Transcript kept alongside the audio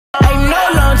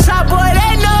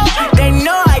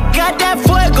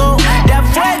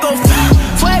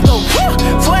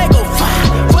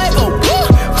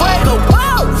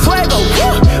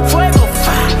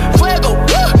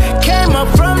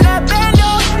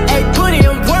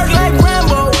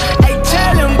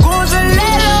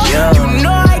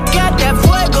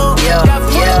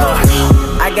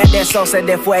sauce at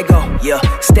that fuego, yeah.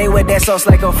 Stay with that sauce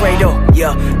like Alfredo,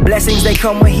 yeah. Blessings, they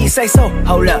come when he say so.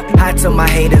 Hold up, hot to my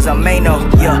haters, I'm Mano,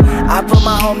 yeah. I put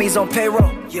my homies on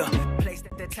payroll, yeah. Placed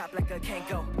at the top like a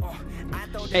Kango.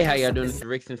 Hey, how y'all doing? This is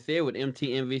Rick Sincere with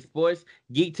MTMV Sports.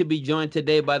 Geek to be joined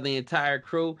today by the entire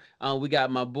crew. We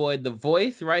got my boy, The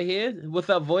Voice, right here. What's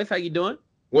up, Voice? How you doing?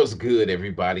 What's good,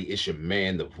 everybody? It's your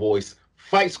man, The Voice,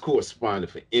 fights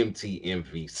correspondent for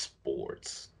MTMV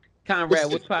Sports.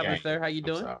 Conrad, what's poppin', sir? How you I'm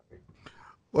doing? sorry.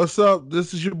 What's up?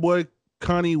 This is your boy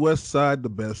Connie West Side, the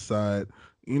best side.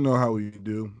 You know how we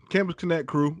do. Campus Connect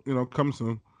crew, come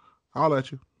soon. I'll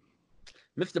at you.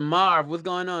 Mr. Marv, what's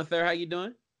going on, sir? How you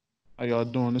doing? How y'all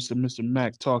doing? This is Mr.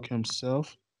 Mac Talk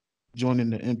himself, joining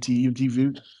the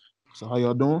MTUTV. So how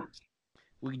y'all doing?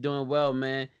 We doing well,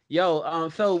 man. Yo,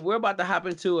 so we're about to hop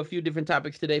into a few different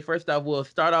topics today. First off, we'll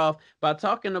start off by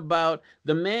talking about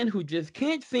the man who just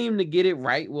can't seem to get it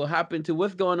right. We'll hop into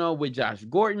what's going on with Josh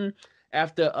Gordon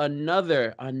after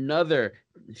another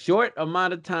short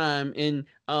amount of time in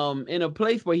a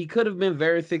place where he could have been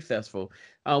very successful.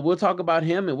 We'll talk about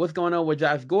him and what's going on with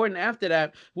Josh Gordon. After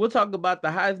that, we'll talk about the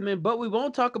Heisman, but we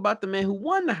won't talk about the man who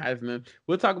won the Heisman.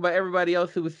 We'll talk about everybody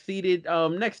else who was seated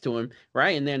next to him,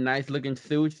 right? In their nice looking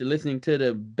suits, listening to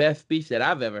the best speech that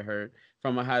I've ever heard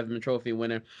from a Heisman Trophy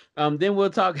winner. Then we'll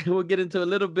get into a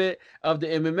little bit of the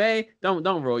MMA.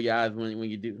 Don't roll your eyes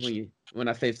when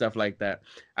I say stuff like that.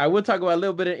 I will talk about a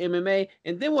little bit of MMA,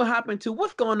 and then we'll hop into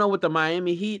what's going on with the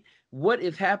Miami Heat. What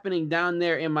is happening down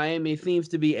there in Miami? Seems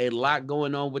to be a lot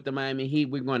going on with the Miami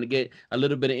Heat. We're going to get a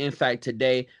little bit of insight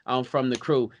today from the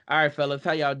crew. All right, fellas,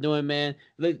 how y'all doing, man?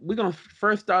 We're going to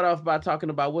first start off by talking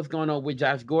about what's going on with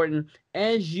Josh Gordon.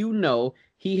 As you know,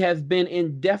 he has been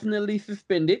indefinitely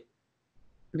suspended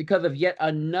because of yet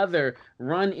another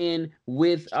run-in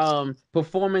with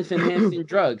performance-enhancing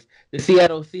drugs. The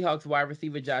Seattle Seahawks wide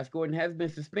receiver Josh Gordon has been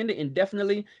suspended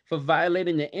indefinitely for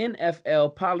violating the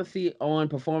NFL policy on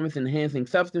performance-enhancing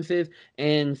substances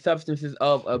and substances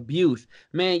of abuse.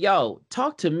 Man, y'all,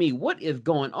 talk to me. What is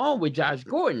going on with Josh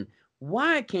Gordon?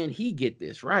 Why can't he get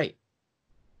this right?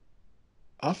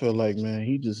 I feel like, man,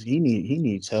 he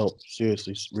needs help.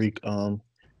 Seriously, Reek.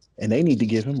 And they need to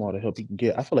give him all the help he can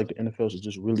get. I feel like the NFL should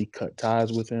just really cut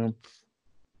ties with him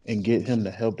and get him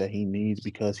the help that he needs,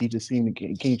 because he just can't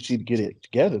seem to get it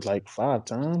together like 5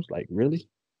 times. Like, really?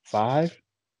 5?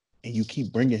 And you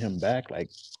keep bringing him back.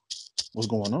 Like, what's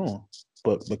going on?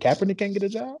 But Kaepernick can't get a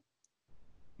job?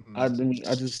 I mean,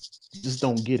 I just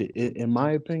don't get it. In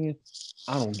my opinion,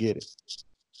 I don't get it.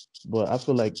 But I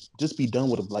feel like just be done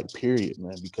with him, like, period,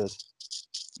 man, because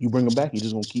you bring him back, he's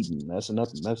just gonna keep messing up.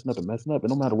 And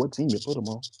no matter what team you put him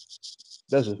on.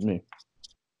 That's just me.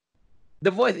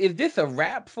 The Voice, is this a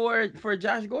wrap for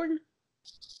Josh Gordon?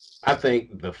 I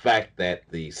think the fact that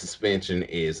the suspension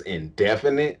is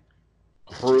indefinite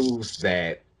proves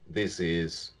that this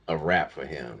is a wrap for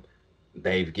him.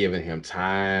 They've given him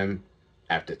time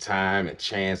after time and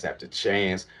chance after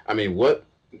chance. I mean, what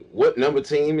number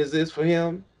team is this for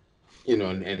him?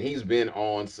 And he's been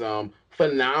on some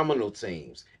phenomenal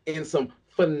teams in some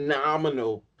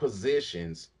phenomenal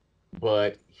positions,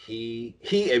 but he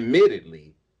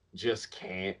admittedly just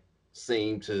can't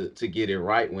seem to get it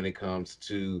right when it comes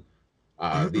to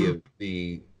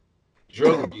the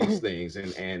drug abuse things.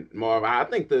 And Marv, I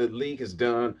think the league has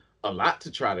done a lot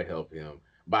to try to help him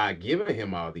by giving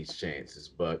him all these chances,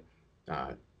 but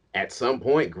at some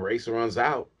point grace runs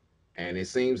out. And it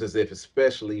seems as if,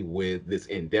 especially with this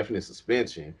indefinite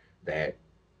suspension, that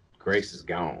grace is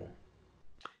gone.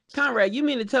 Conrad, you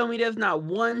mean to tell me there's not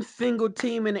one single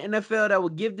team in the NFL that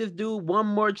would give this dude one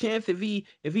more chance if he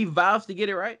vows to get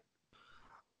it right?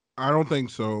 I don't think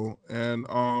so. And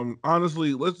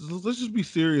honestly, let's just be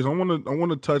serious. I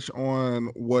want to touch on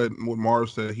what Marv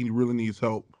said. He really needs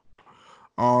help.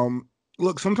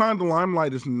 Look, sometimes the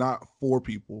limelight is not for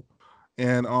people,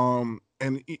 and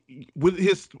with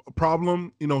his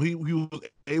problem, he was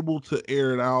able to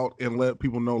air it out and let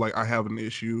people know, like, I have an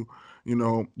issue.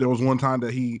 There was one time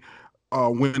that he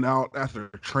went out after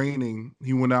training.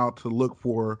 He went out to look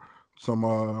for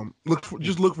some look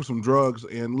for some drugs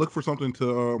and look for something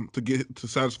to get to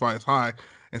satisfy his high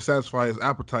and satisfy his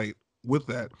appetite with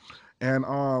that. And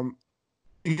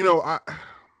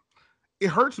it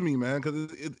hurts me, man,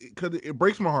 because it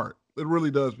breaks my heart. It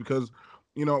really does, because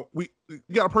you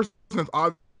got a person that's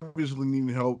obviously needing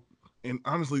help, and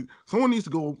honestly, someone needs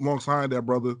to go alongside that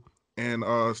brother and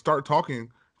start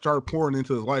pouring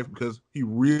into his life, because he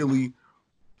really,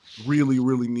 really,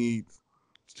 really needs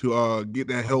to get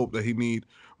that help that he needs.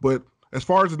 But as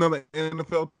far as another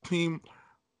NFL team,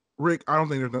 Rick, I don't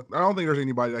think there's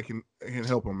anybody that can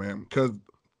help him, man. Because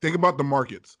think about the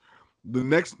markets. The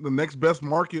next best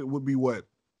market would be what?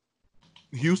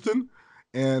 Houston,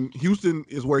 and Houston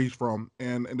is where he's from,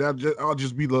 and I'll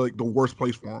just be the worst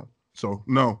place for him. So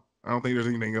no, I don't think there's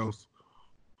anything else.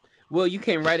 Well, you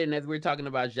came right in as we were talking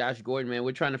about Josh Gordon, man.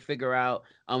 We're trying to figure out,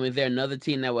 is there another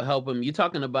team that will help him? You're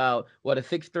talking about what, a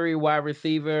 6'3" wide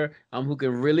receiver, who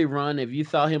can really run. If you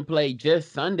saw him play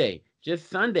just Sunday,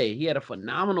 he had a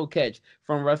phenomenal catch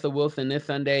from Russell Wilson this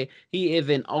Sunday. He is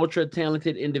an ultra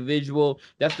talented individual.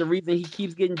 That's the reason he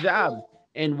keeps getting jobs.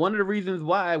 And one of the reasons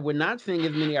why we're not seeing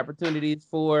as many opportunities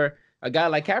for a guy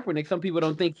like Kaepernick, some people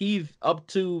don't think he's up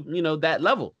to, that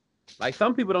level. Like,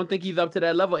 some people don't think he's up to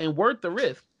that level and worth the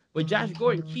risk. But Josh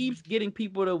Gordon keeps getting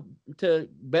people to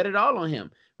bet it all on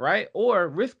him, right? Or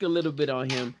risk a little bit on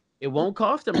him. It won't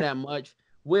cost him that much.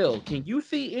 Will, can you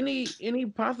see any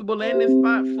possible landing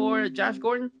spot for Josh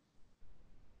Gordon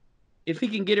if he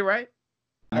can get it right?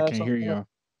 I can't hear you.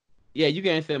 Yeah, you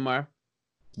can answer, Mar.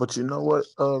 But you know what,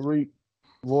 Reek,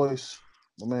 voice,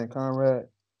 my man Conrad,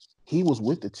 he was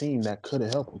with the team that could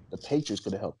have helped him. The Patriots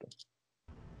could have helped him,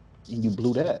 and you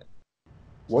blew that.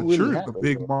 What really you're happened, the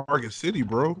big market city,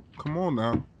 bro. Come on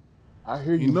now. I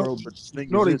hear you, bro. But they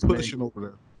pushing over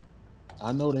there.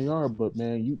 I know they are, but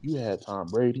man, you had Tom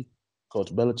Brady,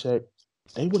 Coach Belichick.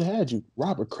 They would have had you.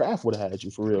 Robert Kraft would have had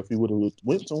you for real if he would have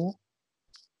went to him.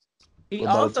 He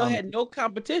also had no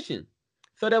competition.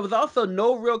 So there was also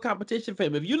no real competition for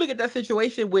him. If you look at that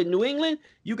situation with New England,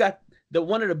 you got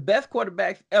one of the best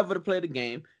quarterbacks ever to play the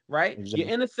game, right? Exactly.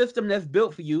 You're in a system that's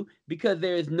built for you because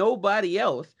there is nobody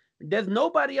else. There's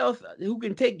nobody else who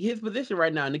can take his position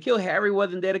right now. N'Keal Harry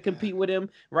wasn't there to compete with him,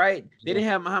 right? They didn't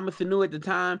have Mohamed Sanu at the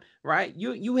time, right?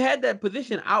 You had that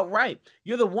position outright.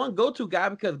 You're the one go-to guy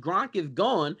because Gronk is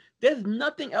gone. There's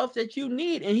nothing else that you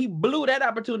need, and he blew that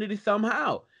opportunity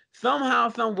somehow. Somehow,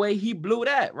 some way, he blew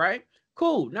that, right?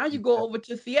 Cool. Now you go over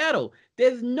to Seattle.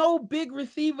 There's no big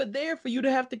receiver there for you to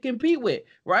have to compete with,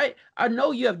 right? I know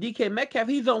you have DK Metcalf.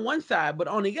 He's on one side, but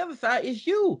on the other side, it's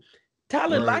you.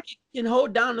 Tyler Lockett can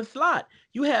hold down the slot.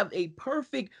 You have a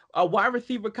perfect wide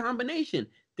receiver combination.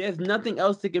 There's nothing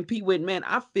else to compete with, man.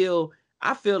 I feel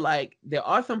like there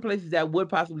are some places that would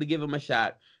possibly give him a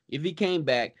shot if he came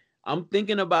back. I'm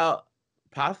thinking about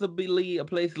possibly a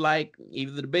place like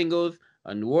either the Bengals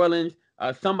or New Orleans,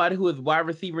 somebody who is wide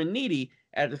receiver needy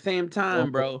at the same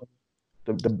time, bro.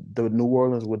 The New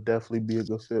Orleans would definitely be a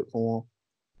good fit for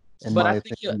him. But I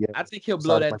think he'll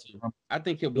blow that too. I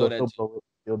think he'll blow that too.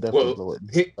 He'll definitely blow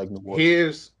it.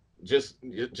 Here's just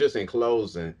in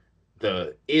closing,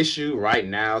 the issue right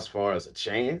now, as far as a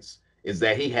chance, is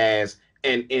that he has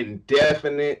an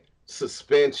indefinite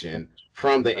suspension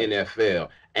from the NFL,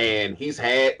 and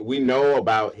we know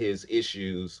about his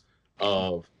issues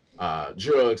of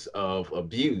drugs of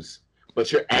abuse,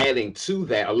 but you're adding to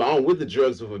that, along with the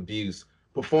drugs of abuse,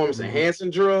 performance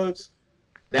enhancing drugs.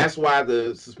 That's why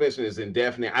the suspension is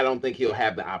indefinite. I don't think he'll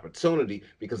have the opportunity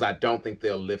because I don't think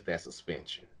they'll lift that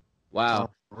suspension. Wow.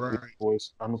 Right.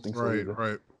 I don't think so either.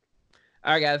 Right.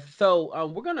 All right, guys. So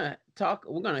we're gonna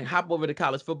hop over to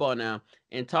college football now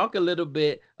and talk a little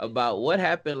bit about what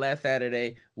happened last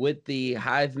Saturday with the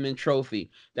Heisman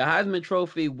Trophy. The Heisman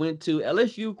Trophy went to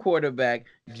LSU quarterback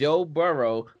Joe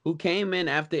Burrow, who came in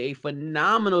after a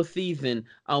phenomenal season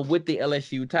with the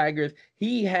LSU Tigers.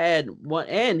 He had one,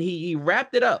 and he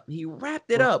wrapped it up. He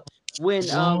wrapped it up when he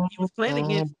was playing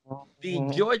against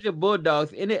the Georgia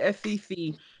Bulldogs in the SEC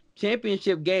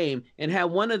championship game and had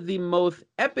one of the most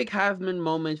epic Heisman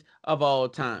moments of all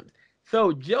time.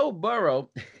 So Joe Burrow,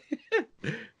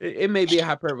 it may be a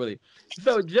hyperbole.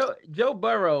 So Joe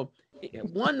Burrow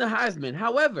won the Heisman.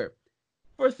 However,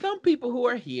 for some people who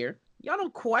are here, y'all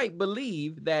don't quite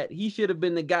believe that he should have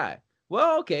been the guy.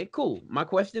 Well, okay, cool. My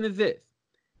question is this.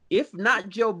 If not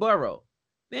Joe Burrow,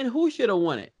 then who should have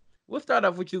won it? We'll start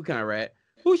off with you, Conrad.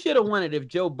 Who should have won it if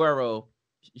Joe Burrow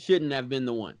shouldn't have been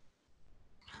the one?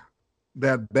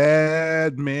 That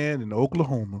bad man in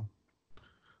Oklahoma.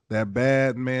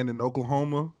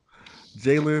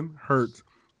 Jalen Hurts.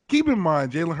 Keep in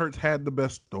mind, Jalen Hurts had the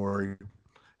best story,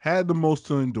 had the most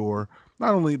to endure.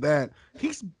 Not only that,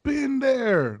 he's been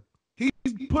there. He's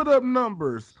put up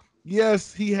numbers.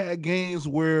 Yes, he had games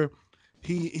where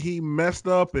he messed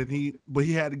up, but he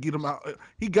had to get them out.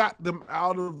 He got them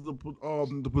out of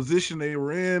the position they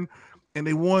were in, and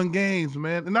they won games,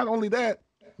 man. And not only that,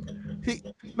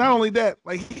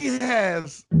 like he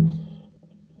has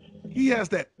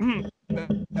that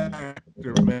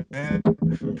factor, man.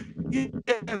 He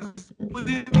has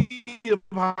plenty of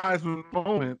Heisman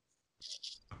moments,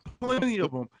 plenty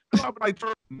of them.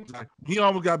 He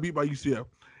almost got beat by UCF.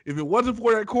 If it wasn't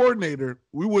for that coordinator,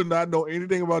 we would not know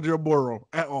anything about Joe Burrow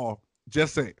at all.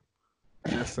 Just saying.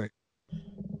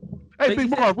 Hey, Big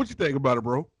Marv, what you think about it,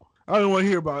 bro? I don't want to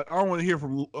hear about it. I don't want to hear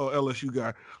from LSU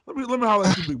guy. Let me holler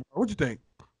at you, Big Marv. What you think?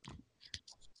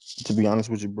 To be honest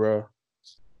with you, bro,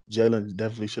 Jalen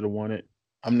definitely should have won it.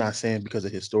 I'm not saying because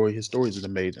of his story. His story is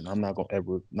amazing. I'm not gonna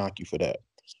ever knock you for that.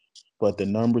 But the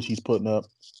numbers he's putting up,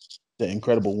 the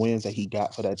incredible wins that he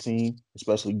got for that team,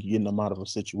 especially getting them out of a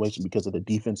situation because of the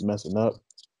defense messing up.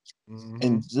 Mm-hmm.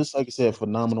 And just like I said,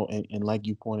 phenomenal. And like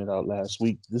you pointed out last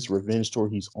week, this revenge tour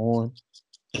he's on,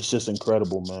 it's just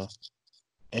incredible, man.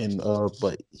 And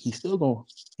but he's still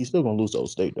gonna lose to Old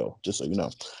State though, just so you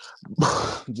know.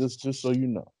 just so you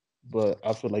know. But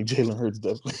I feel like Jalen Hurts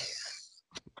definitely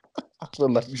I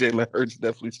feel like Jalen Hurts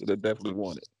definitely should have definitely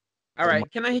won it. All right,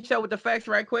 can I hit you up with the facts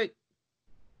right quick?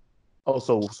 Oh,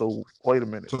 so wait a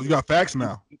minute. So you got facts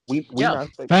now. We Yo, not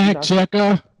Fact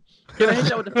checker. Can I hit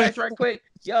you with the facts right quick?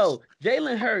 Yo,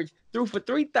 Jalen Hurts threw for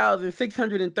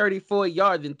 3,634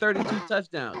 yards and 32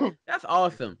 touchdowns. That's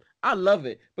awesome. I love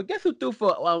it. But guess who threw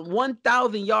for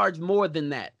 1,000 yards more than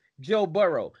that? Joe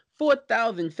Burrow.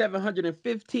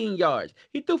 4,715 yards.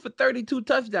 He threw for 32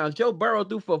 touchdowns. Joe Burrow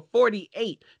threw for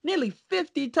 48, nearly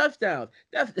 50 touchdowns.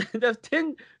 That's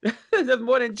 10. That's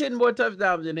more than 10 more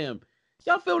touchdowns than him.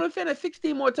 Y'all feel what I'm saying? That's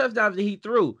 16 more touchdowns than he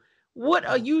threw. What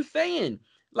are you saying?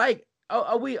 Like,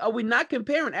 are we not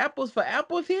comparing apples for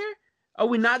apples here? Are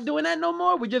we not doing that no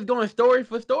more? We're just going story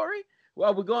for story.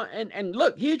 Well, we're going and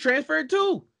look, he transferred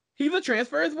too. He's a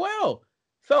transfer as well.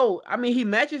 So, I mean, he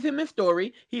matches him in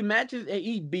story. He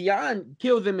beyond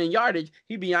kills him in yardage.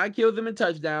 He beyond kills him in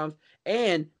touchdowns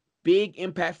and big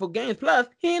impactful games. Plus,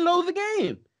 he ain't lose a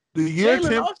game. The year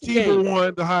Tim Tebow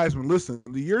won the Heisman. Listen,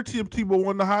 the year Tim Tebow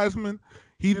won the Heisman,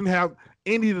 he didn't have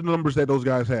any of the numbers that those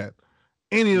guys had.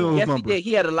 Any of those numbers. Yes, he did.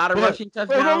 He had a lot of rushing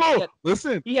touchdowns.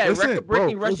 He had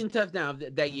record-breaking rushing touchdowns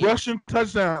that year. Rushing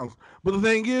touchdowns. But the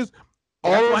thing is,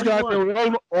 all those guys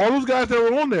that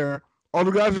were on there,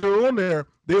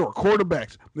 they were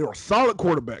quarterbacks. They were solid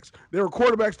quarterbacks. They were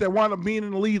quarterbacks that wound up being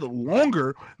in the league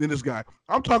longer than this guy.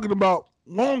 I'm talking about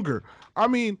longer. I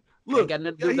mean, look,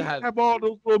 he have all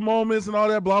those little moments and all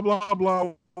that, blah, blah,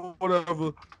 blah,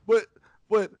 whatever. But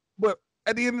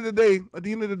at the end of the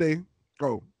day,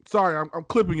 oh, sorry, I'm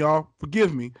clipping y'all.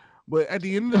 Forgive me. But at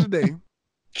the end of the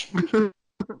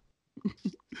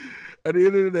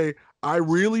day, I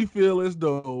really feel as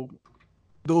though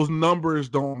those numbers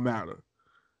don't matter.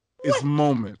 It's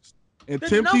moments. And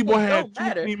Tim Tebow had too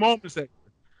many moments that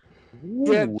year.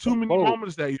 He had too many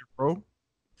moments that year, bro.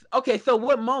 Okay, so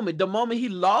what moment? The moment he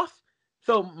lost?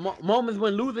 So moments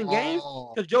when losing games?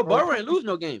 Because Joe Burrow ain't lose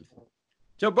no games.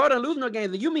 Joe Burrow didn't lose no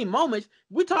games. And you mean moments?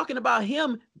 We're talking about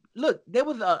him. Look, there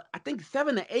was I think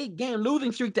 7 to 8 game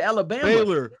losing streak to Alabama.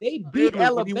 Baylor. They beat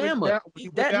Alabama. Is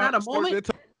that not a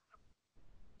moment?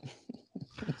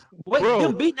 Wait,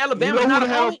 them beating Alabama not a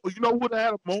moment? You know who would have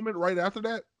had a moment right after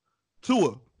that?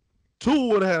 Tua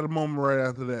would have had a moment right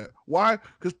after that. Why?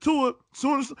 Because Tua,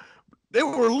 soon as they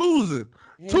were losing,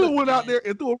 Tua went out there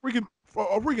and threw a freaking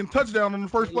touchdown on the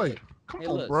first play. Come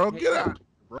on, bro. Get out.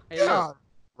 Get out,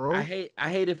 bro. I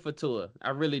hate it for Tua.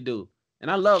 I really do. And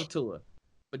I love Tua.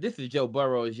 But this is Joe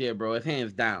Burrow's year, bro. It's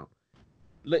hands down.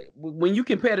 Look, when you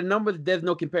compare the numbers, there's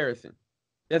no comparison.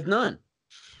 There's none.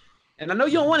 And I know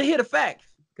you don't want to hear the facts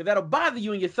because that'll bother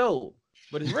you in your soul.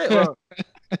 But it's real.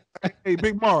 Hey,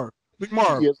 Big Marv.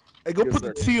 Yes. Hey, go put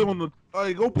the tea on the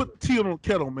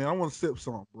kettle, man. I want to sip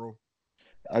some, bro.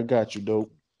 I got you,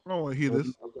 dope. I don't want to hear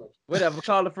this. Whatever,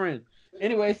 call a friend.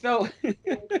 Anyway, so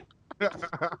all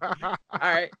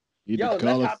right. You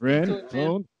call a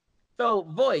friend. So,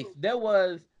 Voice, there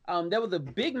was a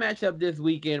big matchup this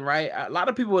weekend, right? A lot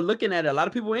of people were looking at it. A lot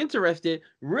of people were interested.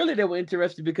 Really, they were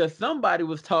interested because somebody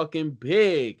was talking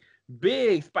big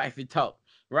spicy talk,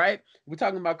 right? We're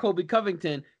talking about Kobe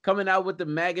Covington coming out with the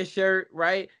MAGA shirt,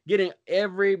 right? Getting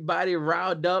everybody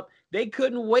riled up. They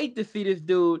couldn't wait to see this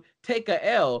dude take a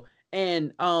L.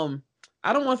 And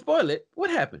I don't want to spoil it. What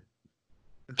happened?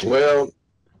 Well,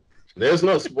 there's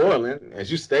no spoiling. As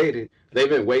you stated, they've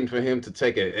been waiting for him to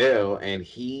take an L, and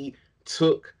he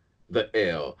took the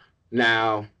L.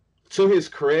 Now, to his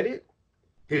credit,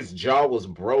 his jaw was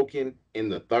broken in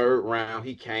the 3rd round.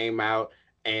 He came out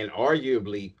and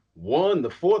arguably won the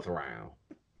 4th round,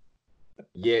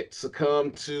 yet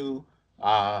succumbed to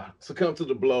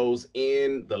the blows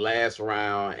in the last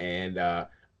round. And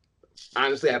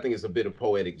honestly, I think it's a bit of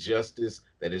poetic justice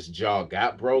that his jaw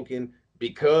got broken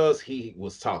because he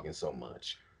was talking so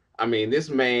much. I mean, this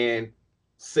man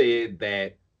said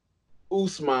that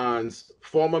Usman's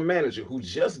former manager, who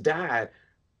just died,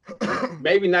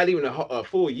 maybe not even a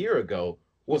full year ago,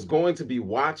 was going to be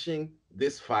watching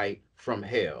this fight from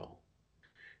hell.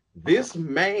 This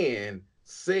man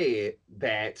said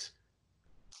that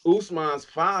Usman's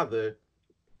father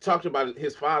talked about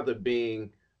his father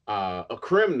being a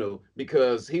criminal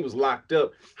because he was locked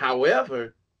up.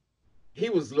 However, he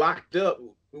was locked up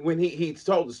when he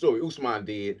told the story. Usman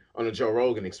did on the Joe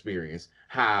Rogan Experience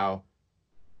how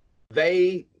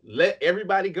they let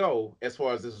everybody go as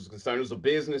far as this was concerned. It was a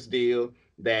business deal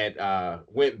that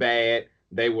went bad.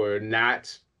 They were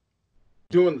not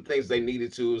doing the things they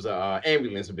needed to. It was an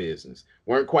ambulance business.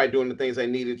 Weren't quite doing the things they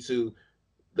needed to.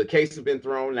 The case had been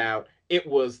thrown out. It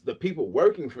was the people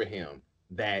working for him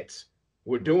that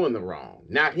were doing the wrong,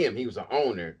 not him. He was an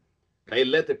owner. They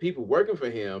let the people working for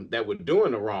him that were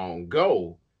doing the wrong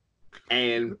go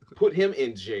and put him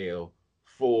in jail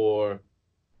for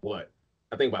what?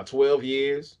 I think about 12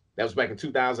 years. That was back in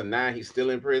 2009. He's still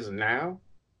in prison now.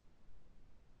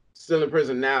 Still in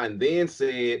prison now, and then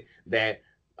said that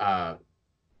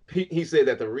he said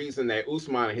that the reason that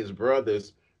Usman and his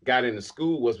brothers got into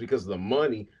school was because of the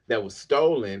money that was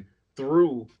stolen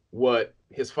through what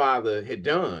his father had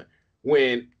done.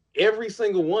 When every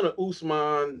single one of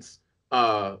Usman's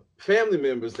family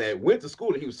members that went to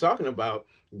school that he was talking about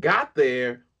got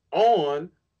there on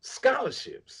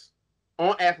scholarships,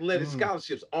 on athletic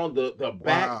scholarships, on the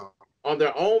back, on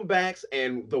their own backs,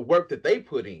 and the work that they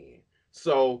put in.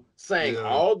 So saying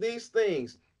all these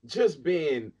things, just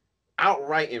being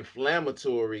outright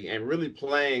inflammatory and really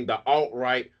playing the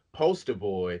alt-right poster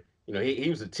boy. You know, he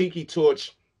was a tiki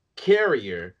torch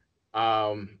carrier.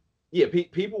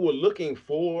 People were looking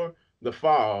for the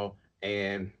fall,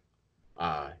 and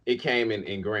it came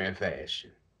in grand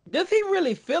fashion. Does he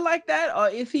really feel like that, or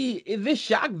is this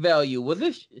shock value?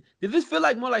 Does this feel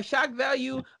like more like shock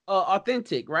value,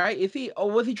 authentic, right?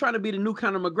 Or was he trying to be the new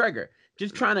Conor McGregor,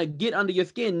 just trying to get under your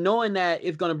skin, knowing that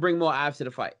it's going to bring more eyes to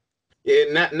the fight? Yeah,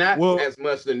 not as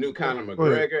much the new Conor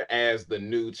McGregor as the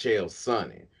new Chael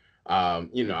Sonnen.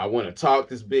 I want to talk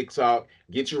this big talk,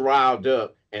 get you riled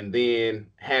up, and then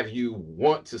have you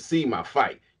want to see my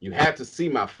fight. You have to see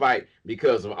my fight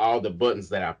because of all the buttons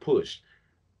that I pushed.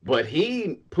 But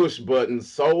he pushed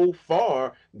buttons so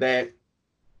far that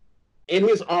in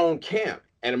his own camp,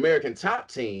 an American Top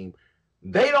Team,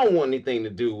 they don't want anything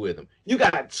to do with him. You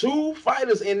got 2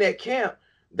 fighters in that camp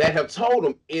that have told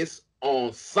him it's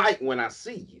on site when I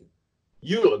see you.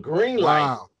 You a green light.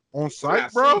 Wow. On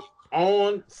site, bro?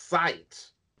 On site.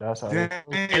 That's how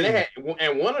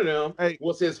and one of them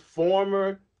was his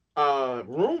former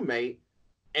roommate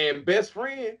and best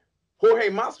friend, Jorge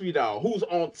Masvidal, who's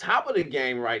on top of the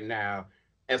game right now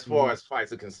as far as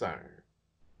fights are concerned.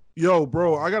 Yo,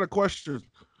 bro, I got a question.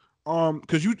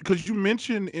 Because you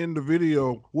mentioned in the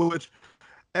video, which,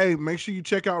 hey, make sure you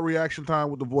check out Reaction Time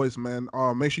with the Voice, man.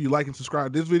 Make sure you like and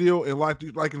subscribe to this video and like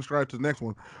and subscribe to the next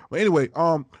one. But anyway,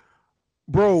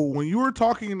 bro, when you were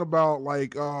talking about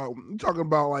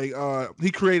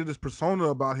he created this persona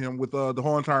about him with the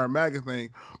whole entire MAGA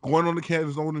thing, going on the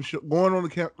Candace Owens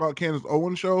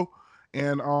show,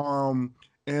 and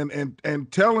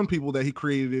telling people that he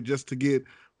created it just to get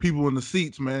people in the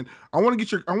seats, man. I want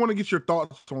to get your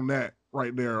thoughts on that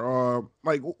right there.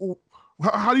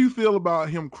 How do you feel about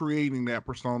him creating that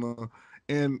persona,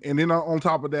 and then on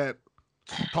top of that,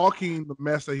 talking the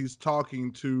mess that he's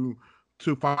talking to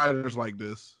fighters like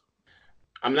this?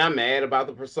 I'm not mad about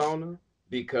the persona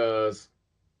because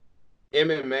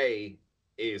MMA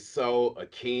is so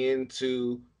akin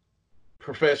to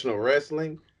professional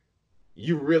wrestling.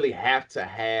 You really have to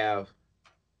have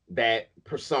that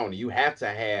persona. You have to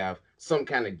have some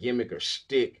kind of gimmick or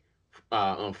shtick,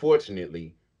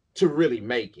 unfortunately, to really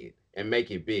make it and make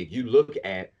it big. You look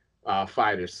at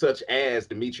fighters such as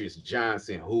Demetrius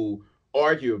Johnson, who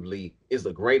arguably is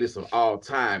the greatest of all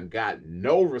time, got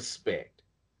no respect,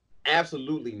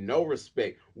 absolutely no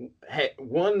respect, had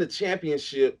won the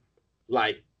championship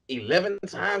like 11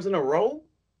 times in a row,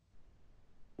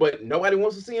 but nobody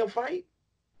wants to see him fight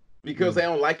because they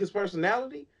don't like his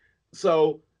personality.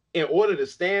 So in order to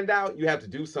stand out, you have to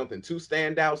do something to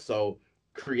stand out. So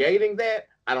creating that,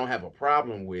 I don't have a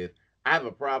problem with. I have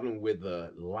a problem with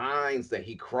the lines that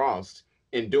he crossed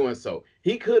in doing so.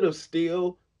 He could have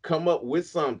still come up with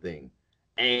something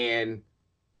and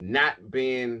not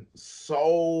been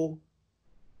so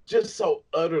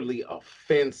utterly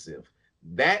offensive.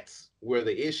 That's where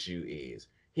the issue is.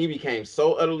 He became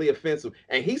so utterly offensive,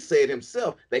 and he said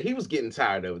himself that he was getting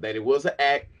tired of it, that it was an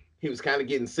act. He was kind of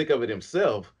getting sick of it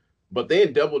himself, but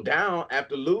then doubled down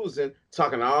after losing,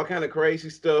 talking all kind of crazy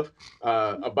stuff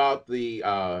about the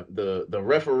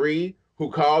referee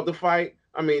who called the fight.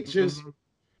 I mean, just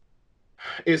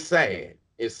it's sad.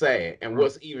 It's sad. And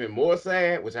what's even more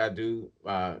sad, which I do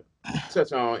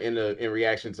touch on in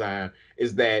Reaction Time,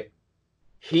 is that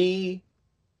he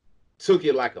took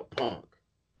it like a punk.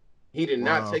 He did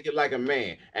not Wow. take it like a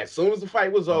man. As soon as the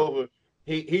fight was over,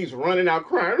 he's running out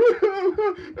crying,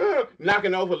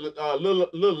 knocking over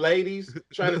little ladies,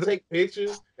 trying to take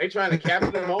pictures. They trying to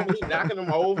capture the moment. He knocking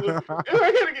them over.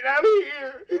 I gotta get out of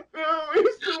here. No,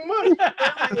 it's too much.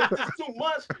 If it's too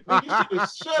much, then you should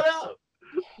have shut up.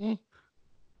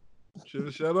 Should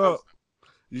have shut up.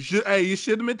 You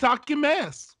should have been talking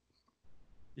mess.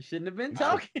 You shouldn't have been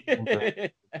talking.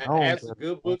 As the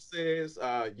good book says,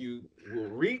 you will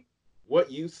reap what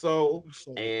you sow,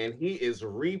 and he is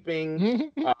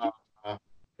reaping a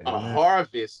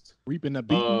harvest reaping the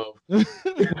beating.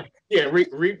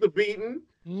 Reap the beating.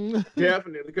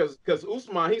 Definitely, because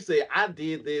Usman, he said, I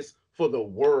did this for the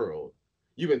world.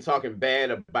 You've been talking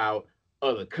bad about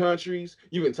other countries.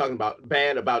 You've been talking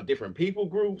bad about different people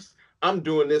groups. I'm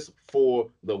doing this for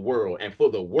the world, and for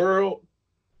the world,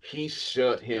 he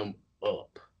shut him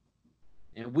up.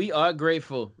 And we are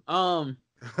grateful. So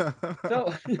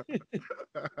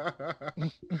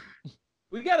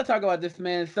we got to talk about this,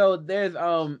 man. So there's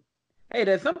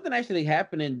there's something actually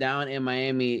happening down in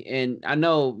Miami, and I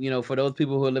know, for those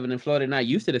people who are living in Florida, not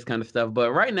used to this kind of stuff,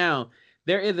 but right now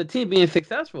there is a team being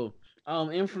successful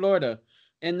in Florida,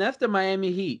 and that's the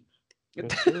Miami Heat.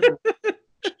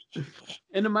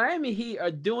 And the Miami Heat are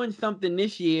doing something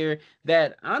this year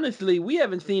that honestly we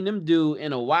haven't seen them do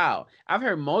in a while. I've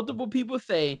heard multiple people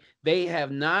say they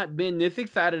have not been this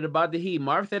excited about the Heat.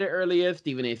 Marv said it earlier.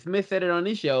 Stephen A. Smith said it on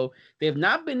his show. They have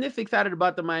not been this excited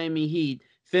about the Miami Heat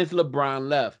since LeBron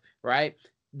left, right?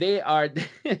 They are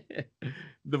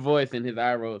the voice in his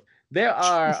eye rolls. There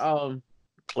are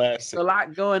Classic. a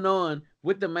lot going on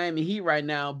with the Miami Heat right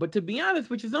now, but to be honest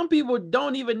with you, some people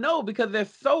don't even know because they're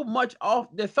so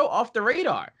off the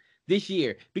radar this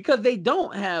year because they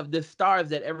don't have the stars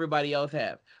that everybody else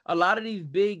have. A lot of these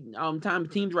big time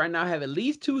teams right now have at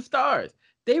least 2 stars.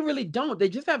 They really don't. They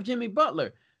just have Jimmy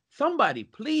Butler. Somebody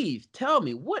please tell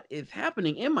me what is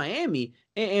happening in Miami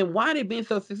and why they're being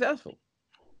so successful.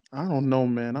 I don't know,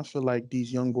 man. I feel like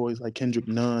these young boys like Kendrick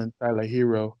Nunn, Tyler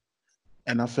Hero,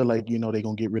 and I feel like, they're going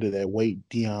to get rid of that weight.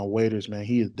 Deion Waiters, man,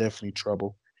 he is definitely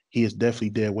trouble. He is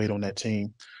definitely dead weight on that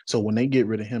team. So when they get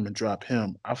rid of him and drop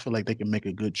him, I feel like they can make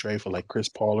a good trade for like Chris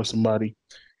Paul or somebody,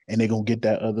 and they're going to get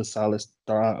that other solid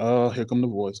star. Oh, here come the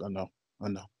voice. I know.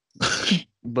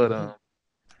 But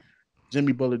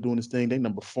Jimmy Butler doing his thing. They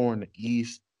number 4 in the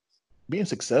East. Being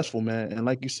successful, man. And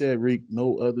like you said, Reek,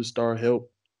 no other star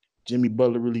help. Jimmy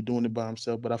Butler really doing it by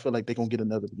himself. But I feel like they're going to get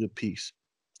another good piece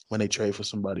when they trade for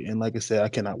somebody. And like I said, I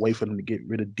cannot wait for them to get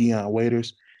rid of Deion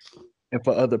Waiters and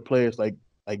for other players like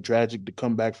Dragic to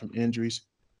come back from injuries.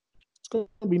 It's going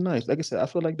to be nice. Like I said, I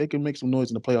feel like they can make some noise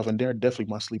in the playoff, and they're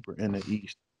definitely my sleeper in the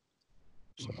East.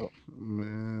 So,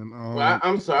 man. Well,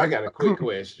 I'm sorry. I got a quick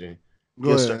question.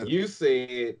 Go ahead. You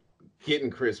said getting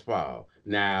Chris Paul.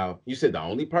 Now, you said the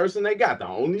only person they got, the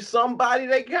only somebody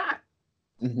they got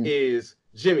is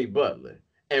Jimmy Butler.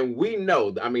 And we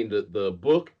know, I mean, the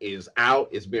book is out.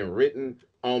 It's been written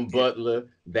on Butler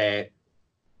that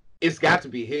it's got to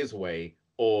be his way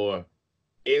or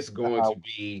it's going to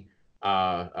be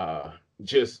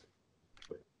just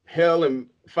hell and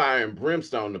fire and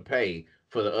brimstone to pay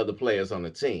for the other players on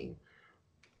the team.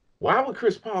 Why would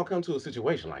Chris Paul come to a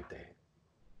situation like that?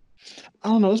 I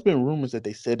don't know. There's been rumors that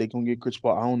they said they're going to get Chris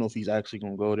Paul. I don't know if he's actually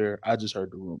going to go there. I just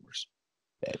heard the rumors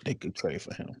that they could trade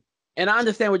for him. And I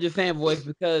understand what you're saying, voice,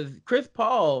 because Chris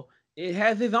Paul, it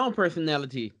has his own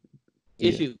personality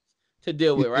issues to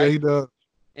deal with, right? Yeah, he does.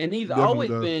 And he's always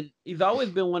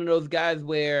been one of those guys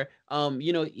where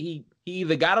he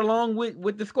either got along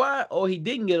with the squad or he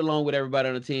didn't get along with everybody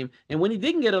on the team. And when he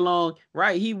didn't get along,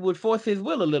 right, he would force his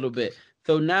will a little bit.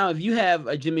 So now if you have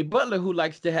a Jimmy Butler who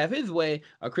likes to have his way,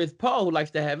 a Chris Paul who likes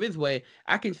to have his way,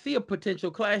 I can see a potential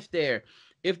clash there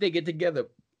if they get together.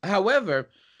 However,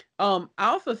 I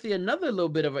also see another little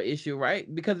bit of an issue,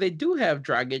 right? Because they do have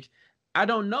Dragic. I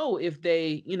don't know if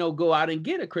they, go out and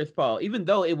get a Chris Paul, even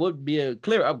though it would be a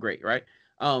clear upgrade, right?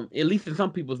 At least in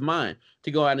some people's mind,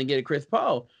 to go out and get a Chris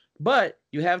Paul. But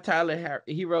you have Tyler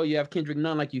Hero, you have Kendrick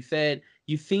Nunn, like you said.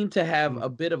 You seem to have a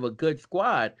bit of a good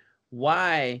squad.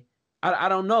 Why? I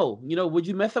don't know. Would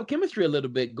you mess up chemistry a little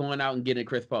bit going out and getting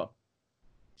Chris Paul?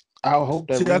 I hope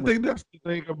that. See, I think that's the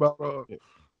thing about.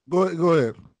 Go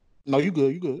ahead. No, you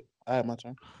good. You good. I have my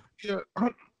turn. Yeah.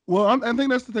 Well, I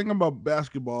think that's the thing about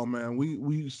basketball, man.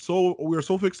 We're so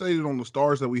fixated on the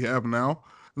stars that we have now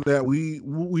that we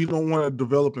don't want to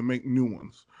develop and make new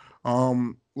ones.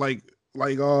 Like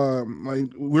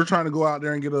we're trying to go out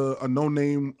there and get a no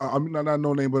name. I mean, not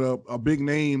no name, but a big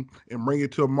name and bring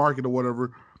it to a market or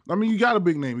whatever. I mean, you got a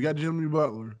big name. You got Jimmy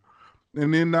Butler,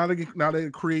 and then now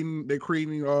they're creating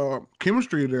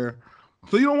chemistry there.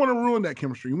 So you don't want to ruin that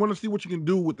chemistry. You want to see what you can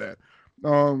do with that.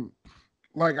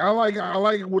 Like I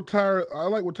like what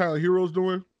Tyler Hero's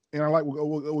doing, and I like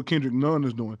what Kendrick Nunn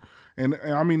is doing, and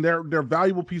I mean they're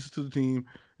valuable pieces to the team,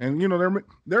 and you know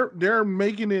they're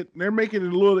making it a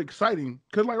little exciting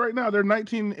because like right now they're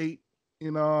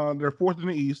 19-8, they're fourth in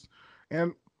the East,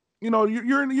 and you know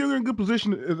you're in a good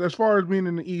position as far as being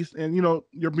in the East, and you know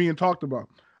you're being talked about.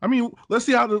 I mean, let's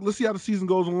see how the season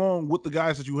goes along with the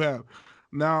guys that you have.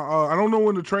 Now, I don't know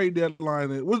when the trade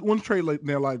deadline is. When's trade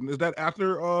deadline? Is that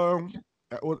after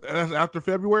that's after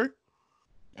February?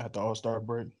 At the All-Star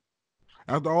break.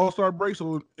 After All-Star break,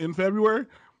 so in February.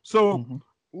 So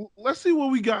let's see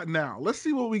what we got now. Let's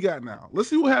see what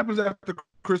happens after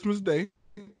Christmas Day.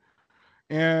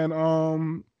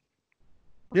 And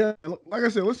yeah, like I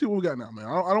said, let's see what we got now, man.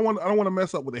 I don't want to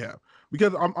mess up what they have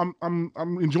because I'm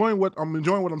enjoying what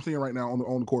I'm seeing right now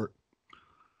on the court.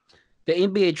 The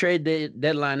NBA trade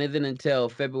deadline isn't until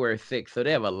February 6th, so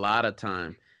they have a lot of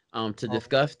time to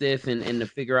discuss this and to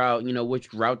figure out, you know,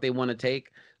 which route they want to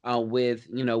take with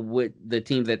the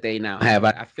teams that they now have.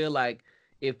 I feel like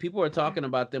if people are talking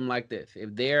about them like this,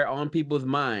 if they're on people's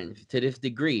minds to this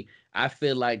degree, I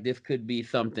feel like this could be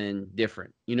something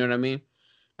different. You know what I mean?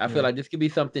 I feel like this could be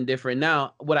something different.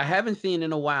 Now, what I haven't seen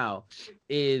in a while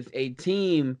is a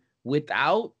team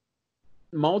without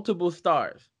multiple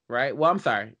stars. Right? Well, I'm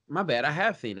sorry. My bad. I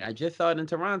have seen it. I just saw it in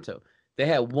Toronto. They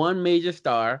had one major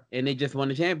star and they just won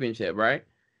the championship, right?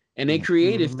 And they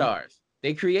created stars.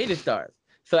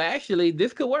 So actually,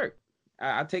 this could work.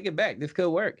 I'll take it back. This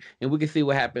could work. And we can see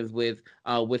what happens with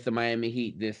the Miami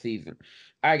Heat this season.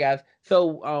 All right, guys.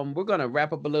 So we're going to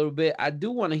wrap up a little bit. I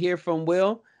do want to hear from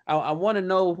Will. I want to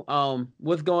know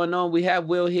what's going on. We have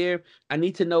Will here. I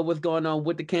need to know what's going on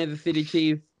with the Kansas City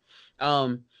Chiefs.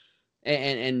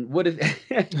 And what is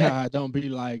Don't be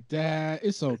like that.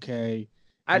 It's okay.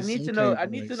 I need to know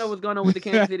what's going on with the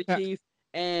Kansas City Chiefs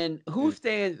and who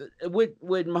stands with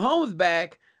Mahomes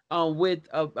back with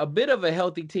a bit of a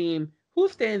healthy team. Who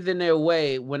stands in their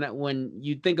way when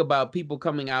you think about people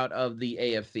coming out of the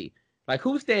AFC? Like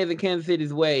who stands in Kansas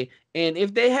City's way? And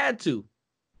if they had to,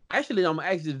 actually, I'm gonna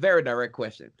ask this very direct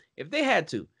question. If they had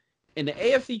to, in the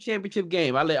AFC Championship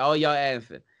game, I'll let all y'all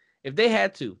answer. If they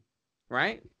had to,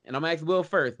 right? And I'm gonna ask Will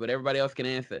first, but everybody else can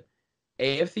answer.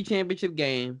 AFC Championship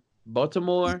game,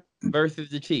 Baltimore versus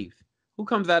the Chiefs. Who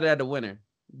comes out of that the winner?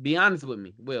 Be honest with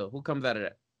me, Will. Who comes out of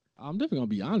that? I'm definitely gonna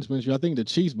be honest with you. I think the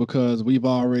Chiefs because we've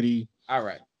already, all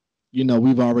right.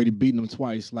 We've already beaten them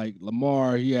twice. Like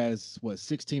Lamar, he has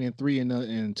 16-3,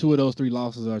 and two of those three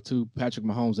losses are to Patrick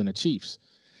Mahomes and the Chiefs.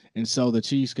 And so the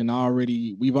Chiefs we've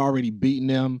already beaten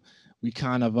them. We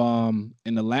kind of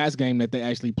in the last game that they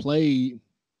actually played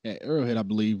at Arrowhead, I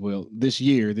believe, this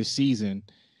season,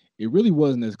 it really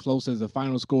wasn't as close as the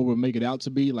final score would make it out to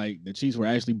be. Like the Chiefs were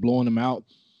actually blowing them out.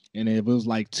 And it was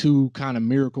like two kind of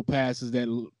miracle passes that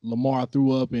Lamar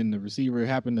threw up and the receiver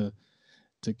happened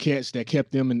to catch that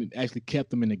kept them and actually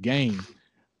kept them in the game.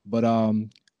 But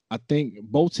I think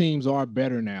both teams are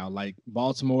better now. Like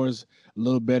Baltimore's a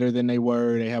little better than they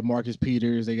were. They have Marcus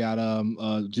Peters. They got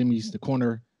the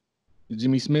corner,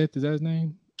 Jimmy Smith, is that his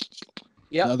name?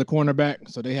 Yeah. The other cornerback.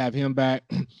 So they have him back.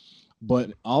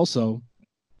 But also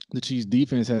the Chiefs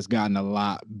defense has gotten a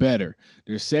lot better.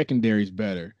 Their secondary is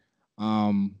better.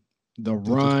 The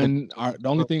run, the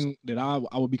only thing that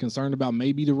I would be concerned about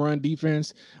may be the run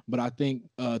defense, but I think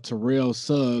Terrell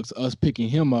Suggs, us picking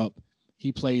him up,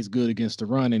 he plays good against the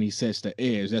run and he sets the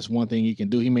edge. That's one thing he can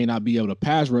do. He may not be able to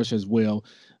pass rush as well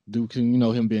due to,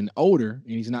 him being older,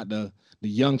 and he's not the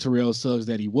young Terrell Suggs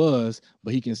that he was,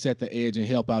 but he can set the edge and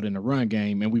help out in the run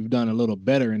game. And we've done a little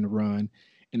better in the run.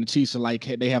 And the Chiefs are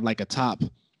they have like a top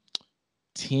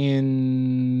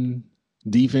 10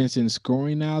 defense in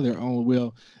scoring now. They're on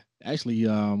we're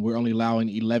only allowing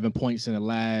 11 points in the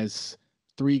last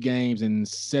 3 games, and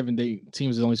 7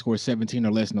 teams have only scored 17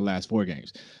 or less in the last 4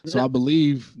 games. So I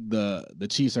believe the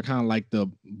Chiefs are kind of like the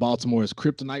Baltimore's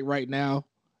kryptonite right now.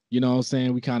 You know what I'm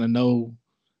saying? We kind of know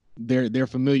they're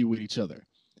familiar with each other.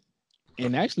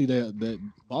 And actually the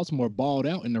Baltimore balled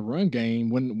out in the run game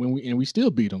when we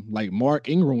still beat them. Like Mark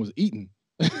Ingram was eating.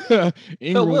 So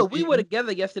Will, we were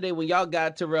together yesterday when y'all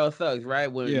got Terrell Suggs,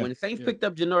 right? When the Saints picked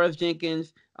up Janoris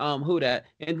Jenkins,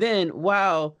 and then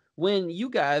when you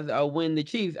guys when the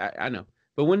Chiefs, I know,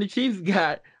 but when the Chiefs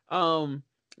got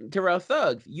Terrell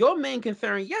Suggs, your main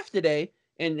concern yesterday,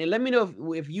 and let me know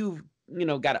if you've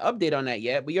got an update on that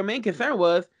yet, but your main concern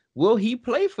was, will he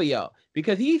play for y'all?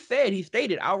 Because he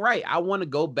stated outright, I want to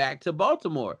go back to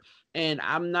Baltimore, and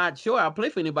I'm not sure I'll play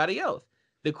for anybody else.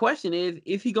 The question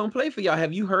is he going to play for y'all?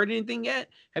 Have you heard anything yet?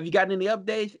 Have you gotten any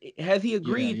updates? Has he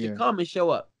agreed to come and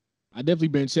show up? I definitely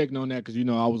been checking on that because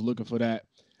I was looking for that.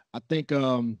 I think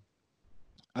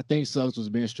Suggs was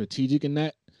being strategic in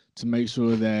that to make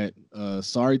sure that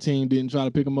sorry team didn't try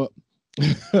to pick him up.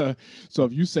 So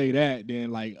if you say that,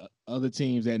 then like other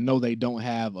teams that know they don't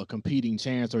have a competing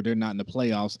chance or they're not in the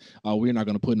playoffs, we're not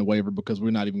going to put in the waiver because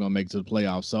we're not even going to make it to the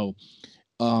playoffs. So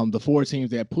the 4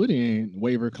 teams that put in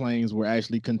waiver claims were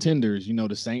actually contenders.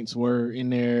 The Saints were in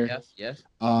there. Yes.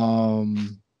 It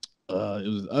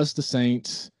was us, the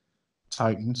Saints,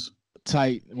 Titans.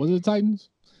 Was it the Titans?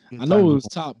 Yeah, I know it Titans. was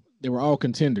top. They were all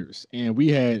contenders, and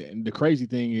the crazy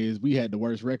thing is we had the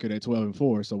worst record at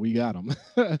 12-4, so we got them.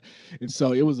 And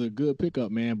so it was a good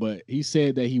pickup, man. But he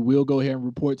said that he will go ahead and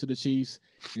report to the Chiefs,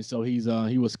 and so he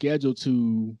was scheduled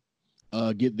to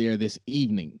get there this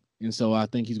evening, and so I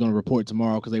think he's going to report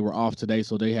tomorrow because they were off today,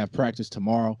 so they have practice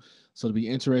tomorrow. So it'll be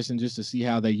interesting just to see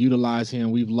how they utilize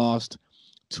him. We've lost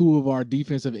 2 of our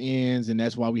defensive ends, and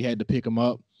that's why we had to pick him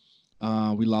up.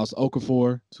 We lost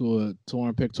Okafor to a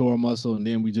torn pectoral muscle, and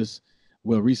then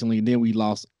recently we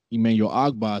lost Emmanuel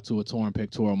Agba to a torn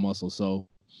pectoral muscle. So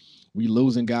we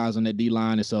losing guys on that D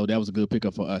line, and so that was a good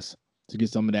pickup for us to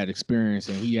get some of that experience,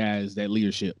 and he has that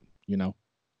leadership. All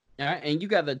right, and you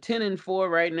got the 10-4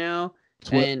 right now.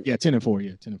 10-4, yeah,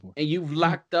 10-4. And you've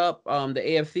locked up the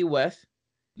AFC West.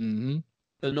 Mm-hmm.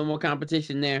 So no more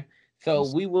competition there.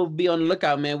 So we will be on the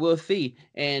lookout, man. We'll see.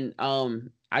 And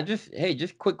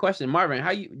just quick question, Marvin,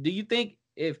 do you think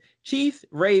if Chiefs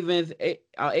Ravens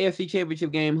AFC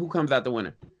Championship game, who comes out the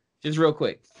winner? Just real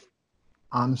quick.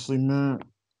 Honestly, man,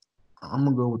 I'm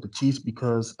gonna go with the Chiefs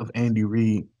because of Andy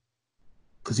Reid,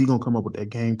 because he's gonna come up with that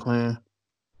game plan.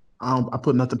 I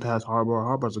put nothing past Harbaugh.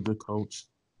 Harbaugh's a good coach.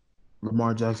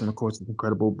 Lamar Jackson, of course, is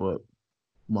incredible, but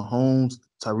Mahomes,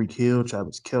 Tyreek Hill,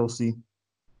 Travis Kelce,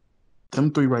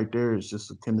 them 3 right there is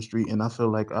just a chemistry, and I feel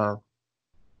like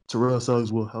Terrell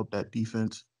Suggs will help that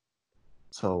defense.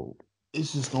 So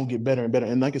it's just gonna get better and better.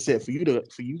 And like I said, for you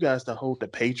guys to hold the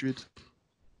Patriots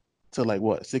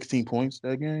to 16 points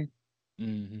that game,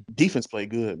 defense played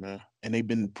good, man, and they've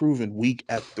been proven week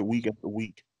after week after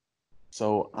week.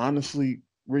 So honestly,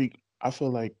 Reek, I feel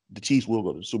like the Chiefs will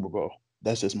go to the Super Bowl.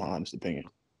 That's just my honest opinion.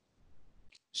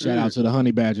 Shout out to the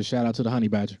Honey Badger.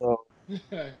 So,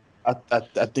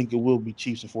 I think it will be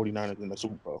Chiefs and 49ers in the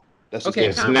Super Bowl. That's okay.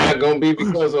 It's not going to be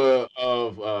because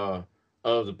of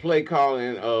the play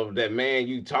calling of that man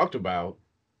you talked about.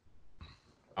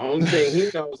 Only thing he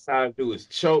knows how to do is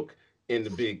choke in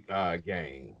the big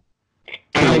game.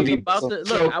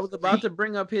 I was about to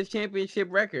bring up his championship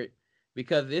record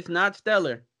because it's not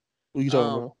stellar. What are you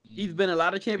talking about? He's been a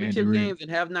lot of championship games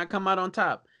and have not come out on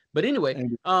top. But anyway,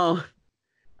 y'all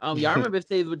remember his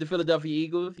days with the Philadelphia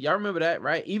Eagles? Y'all remember that,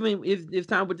 right? Even his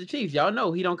time with the Chiefs, y'all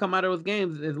know he don't come out of those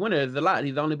games as winners a lot.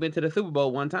 He's only been to the Super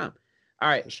Bowl 1 time. All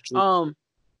right.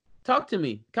 Talk to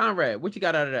me, Conrad. What you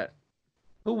got out of that?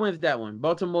 Who wins that one?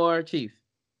 Baltimore, Chiefs.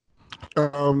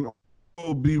 It'll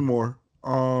be more.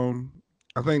 I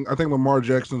think Lamar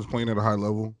Jackson's playing at a high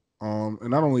level. And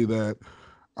not only that,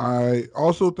 I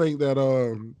also think that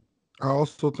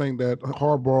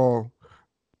Harbaugh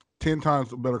 10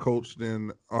 times a better coach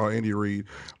than Andy Reid.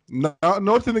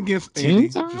 Nothing against Andy.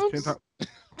 10 times? Just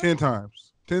 10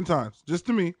 times. Just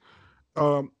to me.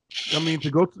 To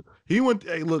go to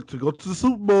the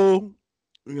Super Bowl,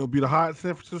 beat a hot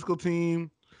San Francisco team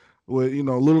with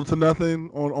little to nothing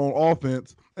on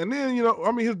offense, and then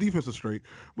his defense is straight,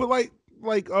 but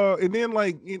and then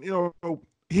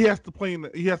he has to play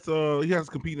he has to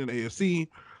compete in the AFC.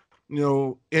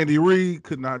 Andy Reid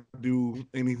could not do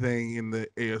anything in the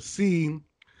AFC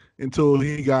until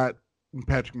he got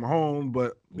Patrick Mahomes,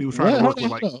 but he was trying to work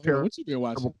with terrible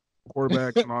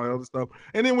quarterbacks and all that other stuff.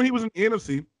 And then when he was in the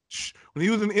NFC,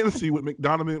 with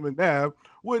McDonough and McNabb,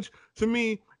 which to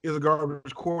me is a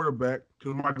garbage quarterback,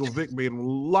 because Michael Vick made them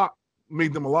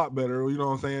a lot better. You know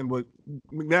what I'm saying? But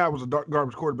McNabb was a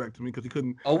garbage quarterback to me because he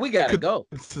couldn't. Oh, we gotta go.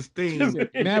 Sustain.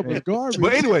 McNabb was garbage.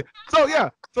 But anyway, so yeah,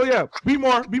 be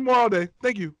more all day.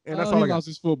 Thank you. And that's all I got. He lost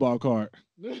his football card.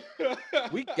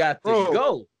 We got to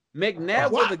go.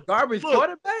 McNabb was a garbage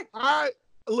quarterback. I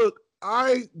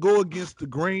go against the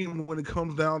grain when it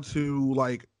comes down to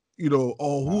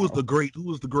who is the great?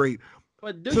 Who is the great?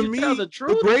 But do you tell the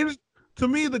truth?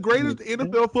 The greatest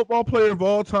NFL football player of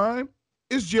all time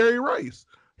is Jerry Rice,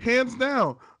 hands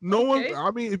down. No one. I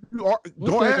mean, if you are,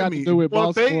 don't at me.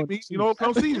 Don't fade me.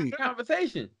 Come see me.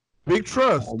 Conversation. Big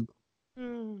trust.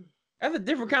 That's a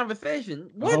different conversation.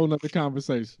 What? A whole nother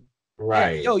conversation.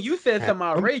 Right. Yo, you said some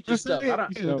outrageous stuff.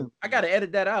 I gotta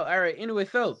edit that out. All right. Anyway,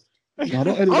 so. I'm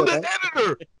the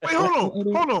editor. Wait,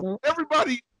 hold on.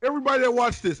 Everybody that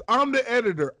watched this, I'm the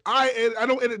editor. I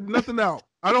don't edit nothing out.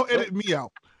 I don't edit me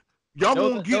out. Y'all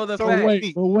Those- won't those get are so facts.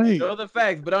 weak. Wait. Those are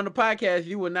facts, but on the podcast,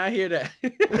 you will not hear that.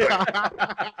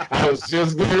 I was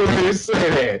just going to say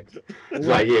that. It's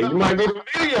like, yeah, you might be the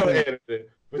video editor,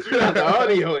 but you're not the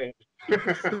audio editor.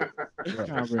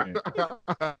 Conrad.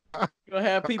 You'll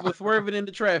have people swerving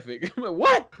into traffic.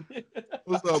 What?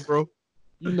 What's up, bro?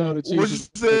 You know the What Chiefs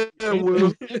you said,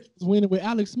 Will? was winning with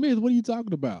Alex Smith. What are you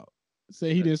talking about?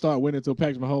 Say he didn't start winning until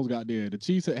Patrick Mahomes got there. The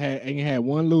Chiefs ain't had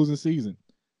one losing season.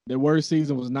 Their worst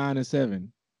season was 9-7.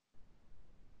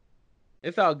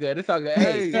 It's all good. It's all good. Hey,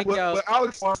 Hey, thank y'all. but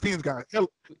Alex Martinez got heck of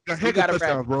gotta wrap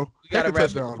touchdowns, it. bro. We gotta Heck of wrap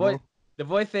it. touchdowns, bro. The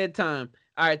voice said time.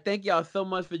 All right, thank y'all so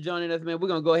much for joining us, man. We're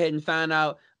gonna go ahead and sign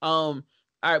out. All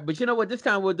right, but you know what? This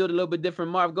time we'll do it a little bit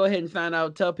different. Marv, go ahead and sign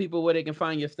out. Tell people where they can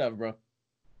find your stuff, bro. You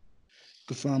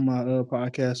can find my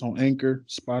podcast on Anchor,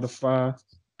 Spotify,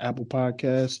 Apple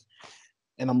Podcasts,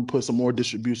 and I'm gonna put some more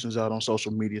distributions out on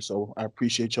social media. So I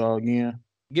appreciate y'all again.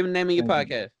 Give me the name of your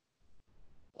podcast.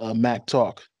 Mac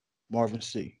Talk, Marvin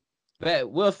C.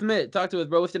 Bet. Will Smith, talk to us,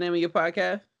 bro. What's the name of your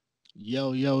podcast?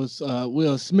 Yo, it's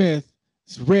Will Smith.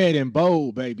 It's red and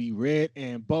bold, baby. Red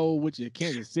and bold with your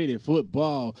Kansas City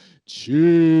football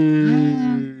Chiefs.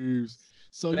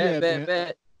 So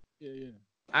Bet. Yeah.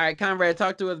 All right, Conrad,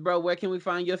 talk to us, bro. Where can we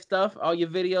find your stuff? All your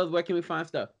videos. Where can we find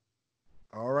stuff?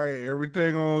 All right,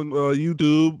 everything on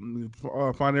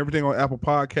YouTube. Find everything on Apple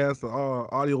Podcasts, the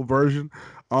audio version.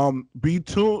 Be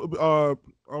tuned.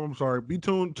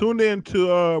 Tuned in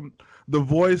to The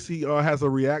Voice. He has a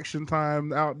reaction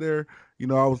time out there. You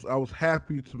know, I was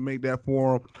happy to make that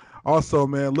for him. Also,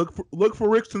 man, look for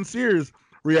Rick Sincere's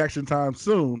reaction time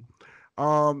soon.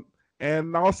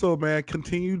 And also, man,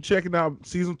 continue checking out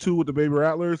season 2 with the Baby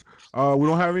Rattlers. We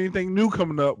don't have anything new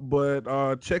coming up,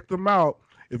 but check them out.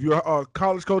 If you're a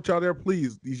college coach out there,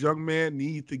 please, these young men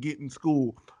need to get in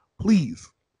school.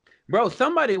 Please. Bro,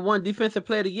 somebody won Defensive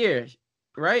Player of the Year,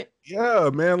 right? Yeah,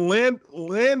 man.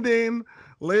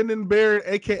 Landon Barrett,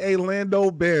 a.k.a.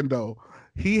 Lando Bando.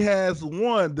 He has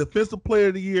won Defensive Player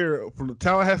of the Year from the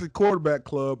Tallahassee Quarterback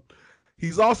Club.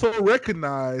 He's also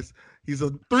recognized. He's a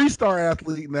 3-star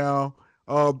athlete now.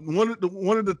 One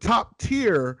of the top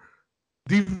tier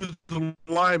defensive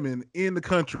linemen in the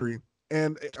country.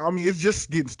 And I mean, it's just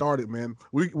getting started, man.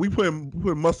 We putting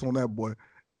muscle on that boy.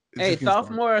 Hey,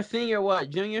 sophomore or senior, what?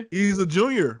 Junior? He's a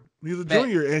junior.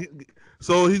 And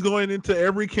so he's going into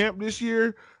every camp this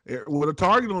year with a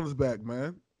target on his back,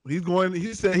 man.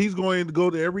 He said he's going to go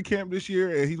to every camp this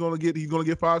year, and he's gonna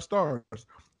get 5 stars.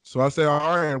 So I said,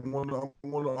 all right, I want to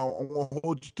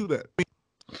hold you to that.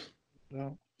 Yeah.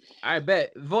 I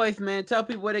bet. Voice, man, tell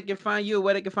people where they can find you,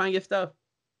 where they can find your stuff.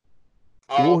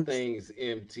 All things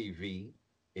MTV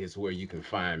is where you can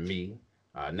find me.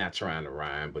 Not trying to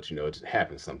rhyme, but you know, it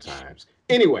happens sometimes.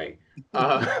 Anyway, but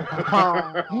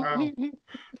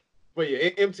yeah,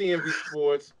 MTV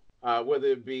Sports, whether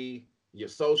it be your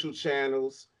social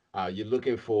channels, you're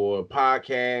looking for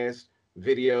podcasts,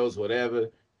 videos, whatever,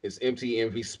 it's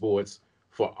MTV Sports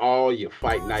for all your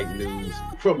fight night news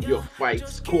from your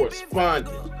fights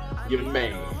correspondent, your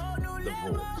man, The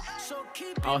Voice.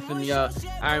 Awesome, y'all.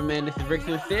 All right, man, this is Rick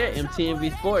Sincere,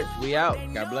 MTV Sports. We out.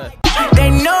 God bless. They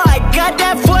know I got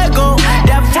that fuego,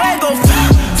 fuego,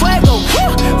 fuego,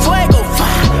 fuego, fuego,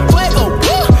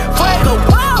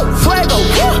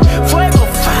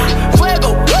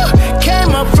 fuego.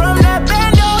 Came up from that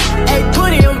bando, ay,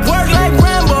 put in work like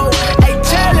Rambo, ay,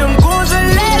 tell them goons a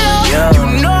little. You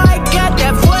know I got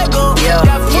that fuego,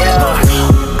 that fuego.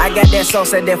 I got that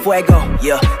sauce at that fuego,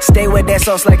 yeah. Stay with that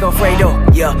sauce like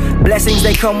Alfredo, yeah. Blessings,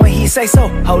 they come when he say so.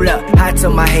 Hold up, hot to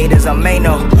my haters, I'm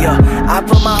Mano, yeah. I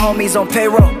put my homies on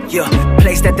payroll, yeah.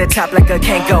 Placed at the top like a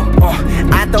Kanko,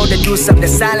 I throw the deuce up to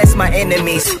silence my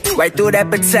enemies. Right through that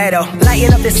potato.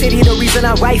 Lighting up the city, the reason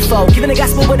I write for. Giving the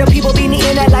gospel where the people be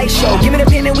needing that light show. Giving the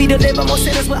pen and we deliver more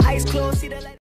sinners with eyes closed. See the light.